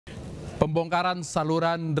Pembongkaran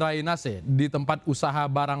saluran drainase di tempat usaha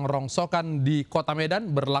barang rongsokan di Kota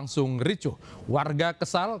Medan berlangsung ricuh. Warga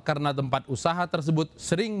kesal karena tempat usaha tersebut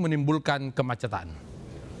sering menimbulkan kemacetan.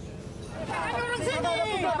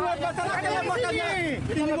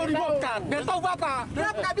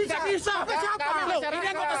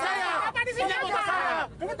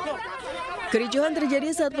 Kericuhan terjadi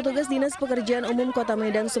saat petugas Dinas Pekerjaan Umum Kota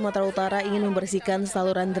Medan, Sumatera Utara ingin membersihkan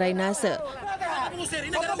saluran drainase.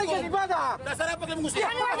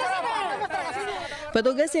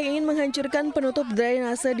 Petugas yang ingin menghancurkan penutup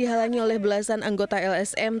drainase dihalangi oleh belasan anggota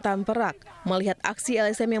LSM Tamperak. Melihat aksi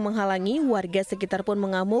LSM yang menghalangi, warga sekitar pun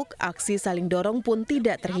mengamuk, aksi saling dorong pun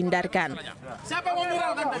tidak terhindarkan.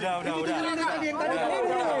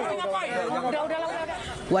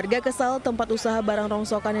 Warga kesal tempat usaha barang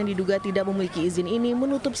rongsokan yang diduga tidak memiliki izin ini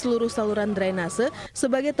menutup seluruh saluran drainase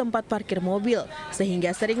sebagai tempat parkir mobil,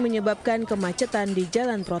 sehingga sering menyebabkan kemacetan di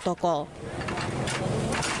jalan protokol.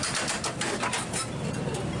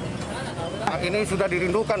 Ini sudah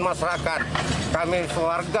dirindukan masyarakat. Kami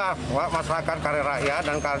warga, masyarakat karya rakyat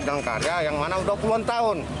dan karya yang mana udah puluhan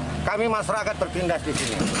tahun kami masyarakat bertindas di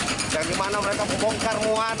sini. Yang dimana mereka membongkar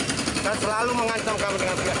muat dan selalu mengancam kami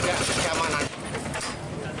dengan pihak-pihak keamanan.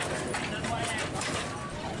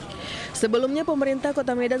 Sebelumnya, pemerintah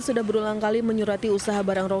Kota Medan sudah berulang kali menyurati usaha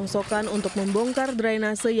barang rongsokan untuk membongkar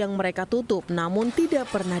drainase yang mereka tutup, namun tidak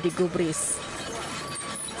pernah digubris.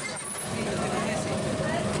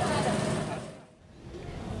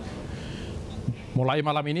 Mulai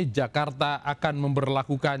malam ini Jakarta akan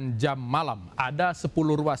memberlakukan jam malam. Ada 10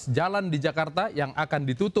 ruas jalan di Jakarta yang akan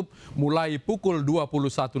ditutup mulai pukul 21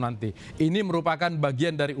 nanti. Ini merupakan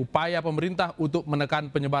bagian dari upaya pemerintah untuk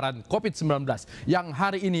menekan penyebaran COVID-19 yang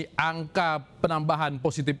hari ini angka penambahan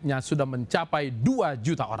positifnya sudah mencapai 2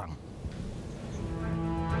 juta orang.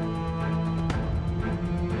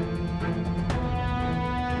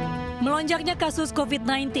 Melonjaknya kasus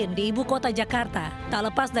COVID-19 di ibu kota Jakarta tak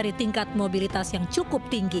lepas dari tingkat mobilitas yang cukup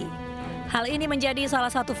tinggi. Hal ini menjadi salah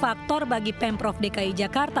satu faktor bagi Pemprov DKI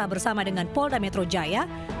Jakarta bersama dengan Polda Metro Jaya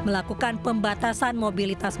melakukan pembatasan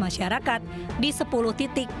mobilitas masyarakat di 10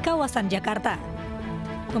 titik kawasan Jakarta.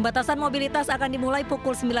 Pembatasan mobilitas akan dimulai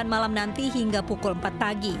pukul 9 malam nanti hingga pukul 4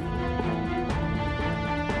 pagi.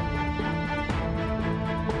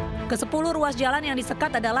 Ke-10 ruas jalan yang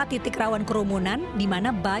disekat adalah titik rawan kerumunan, di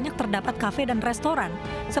mana banyak terdapat kafe dan restoran,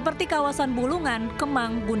 seperti kawasan Bulungan,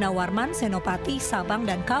 Kemang, Gunawarman, Senopati, Sabang,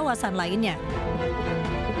 dan kawasan lainnya.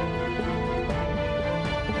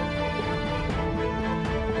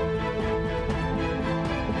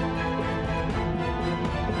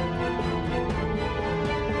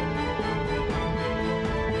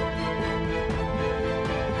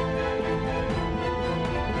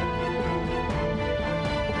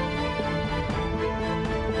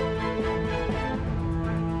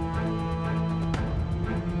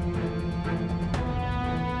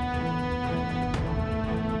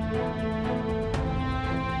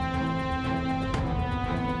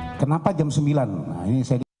 Kenapa jam 9? Nah, ini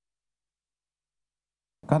saya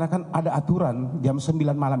karena kan ada aturan jam 9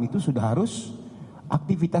 malam itu sudah harus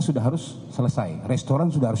aktivitas sudah harus selesai. Restoran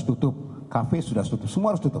sudah harus tutup, kafe sudah harus tutup,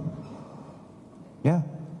 semua harus tutup. Ya.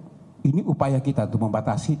 Ini upaya kita untuk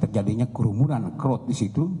membatasi terjadinya kerumunan crowd di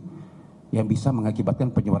situ yang bisa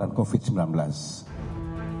mengakibatkan penyebaran COVID-19.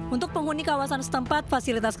 Untuk penghuni kawasan setempat,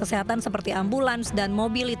 fasilitas kesehatan seperti ambulans dan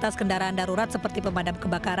mobilitas kendaraan darurat seperti pemadam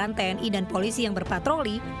kebakaran, TNI, dan polisi yang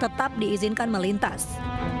berpatroli tetap diizinkan melintas.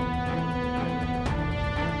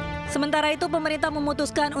 Sementara itu, pemerintah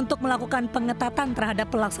memutuskan untuk melakukan pengetatan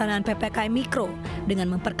terhadap pelaksanaan PPKM Mikro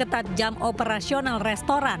dengan memperketat jam operasional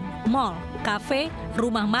restoran, mal, kafe,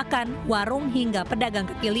 rumah makan, warung, hingga pedagang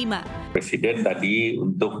kaki lima. Presiden tadi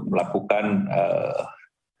untuk melakukan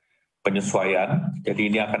penyesuaian, jadi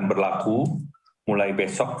ini akan berlaku mulai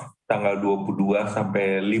besok tanggal 22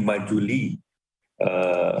 sampai 5 Juli,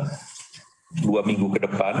 2 minggu ke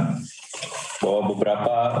depan, bahwa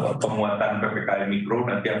beberapa penguatan PPKM Mikro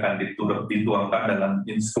nanti akan dituangkan dalam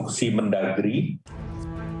instruksi Mendagri.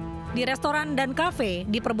 Di restoran dan kafe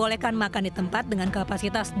diperbolehkan makan di tempat dengan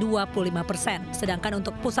kapasitas 25%, sedangkan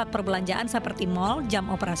untuk pusat perbelanjaan seperti mal, jam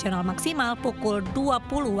operasional maksimal pukul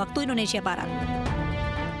 20 waktu Indonesia Barat.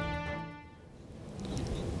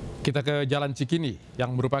 Kita ke Jalan Terkini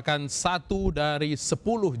yang merupakan satu dari 10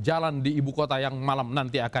 jalan di ibu kota yang malam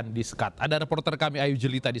nanti akan disekat. Ada reporter kami Ayu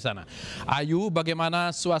Jelita di sana. Ayu,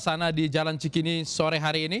 bagaimana suasana di Jalan Terkini sore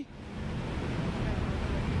hari ini?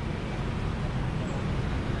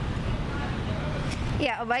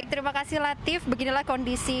 Ya, baik, terima kasih Latif. Beginilah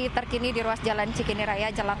kondisi terkini di ruas Jalan Cikini Raya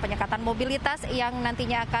jelang penyekatan mobilitas yang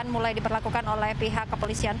nantinya akan mulai diberlakukan oleh pihak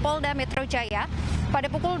kepolisian Polda Metro Jaya pada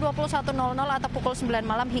pukul 21.00 atau pukul 9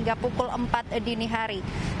 malam hingga pukul 4 dini hari.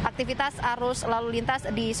 Aktivitas arus lalu lintas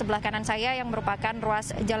di sebelah kanan saya yang merupakan ruas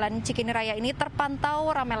Jalan Cikini Raya ini terpantau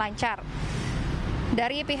ramai lancar.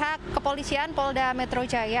 Dari pihak kepolisian Polda Metro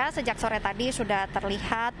Jaya sejak sore tadi sudah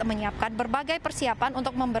terlihat menyiapkan berbagai persiapan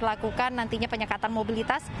untuk memberlakukan nantinya penyekatan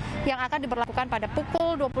mobilitas yang akan diberlakukan pada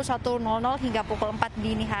pukul 21.00 hingga pukul 4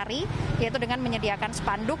 dini hari, yaitu dengan menyediakan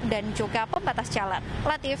spanduk dan juga pembatas jalan.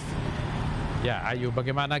 Latif. Ya, Ayu,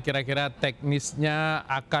 bagaimana kira-kira teknisnya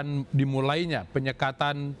akan dimulainya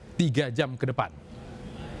penyekatan 3 jam ke depan?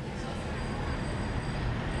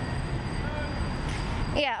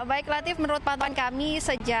 Ya, baik Latif, menurut pantauan kami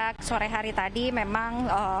sejak sore hari tadi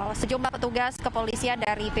memang sejumlah petugas kepolisian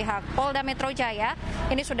dari pihak Polda Metro Jaya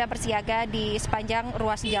ini sudah bersiaga di sepanjang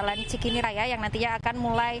ruas Jalan Cikini Raya yang nantinya akan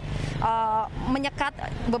mulai menyekat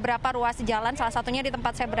beberapa ruas jalan, salah satunya di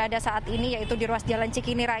tempat saya berada saat ini yaitu di ruas Jalan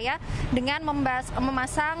Cikini Raya dengan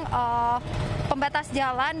memasang pembatas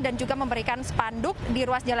jalan dan juga memberikan spanduk di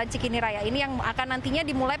ruas Jalan Cikini Raya ini yang akan nantinya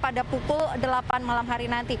dimulai pada pukul 8 malam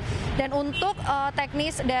hari nanti. Dan untuk teknis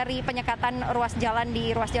dari penyekatan ruas jalan di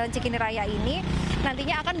ruas Jalan Cikini Raya ini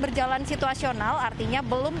nantinya akan berjalan situasional, artinya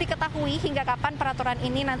belum diketahui hingga kapan peraturan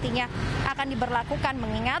ini nantinya akan diberlakukan,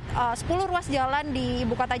 mengingat 10 ruas jalan di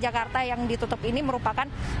ibu kota Jakarta yang ditutup ini merupakan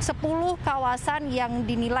 10 kawasan yang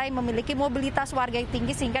dinilai memiliki mobilitas warga yang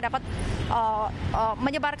tinggi sehingga dapat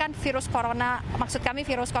menyebarkan virus corona, maksud kami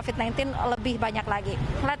virus COVID-19 lebih banyak lagi.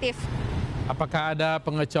 Latif. Apakah ada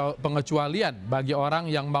pengecualian bagi orang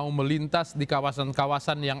yang mau melintas di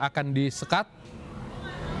kawasan-kawasan yang akan disekat?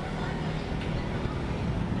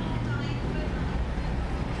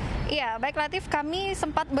 Iya, baik Latif, kami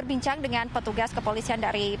sempat berbincang dengan petugas kepolisian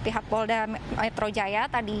dari pihak Polda Metro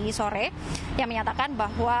Jaya tadi sore yang menyatakan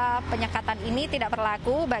bahwa penyekatan ini tidak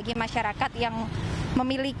berlaku bagi masyarakat yang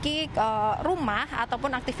memiliki rumah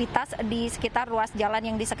ataupun aktivitas di sekitar ruas jalan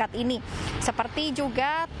yang disekat ini. Seperti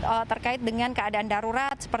juga terkait dengan keadaan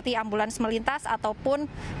darurat seperti ambulans melintas ataupun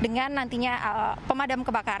dengan nantinya pemadam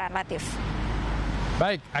kebakaran, Latif.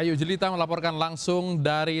 Baik, Ayu Jelita melaporkan langsung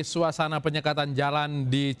dari suasana penyekatan jalan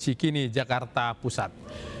di Cikini, Jakarta Pusat.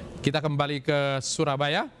 Kita kembali ke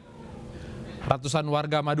Surabaya. Ratusan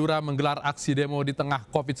warga Madura menggelar aksi demo di tengah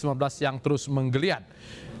COVID-19 yang terus menggeliat.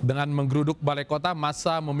 Dengan menggeruduk balai kota,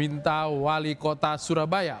 massa meminta wali kota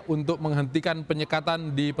Surabaya untuk menghentikan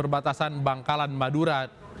penyekatan di perbatasan Bangkalan Madura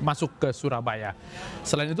masuk ke Surabaya.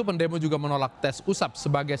 Selain itu, pendemo juga menolak tes usap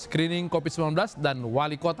sebagai screening COVID-19 dan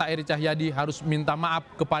wali kota Eri Cahyadi harus minta maaf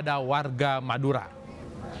kepada warga Madura.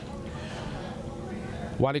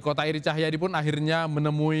 Wali kota Eri Cahyadi pun akhirnya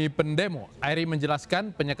menemui pendemo. Eri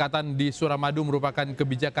menjelaskan penyekatan di Suramadu merupakan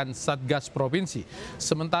kebijakan Satgas Provinsi.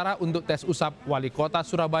 Sementara untuk tes usap, wali kota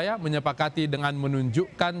Surabaya menyepakati dengan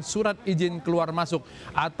menunjukkan surat izin keluar masuk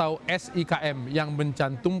atau SIKM yang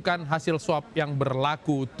mencantumkan hasil swab yang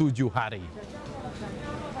berlaku 7 hari.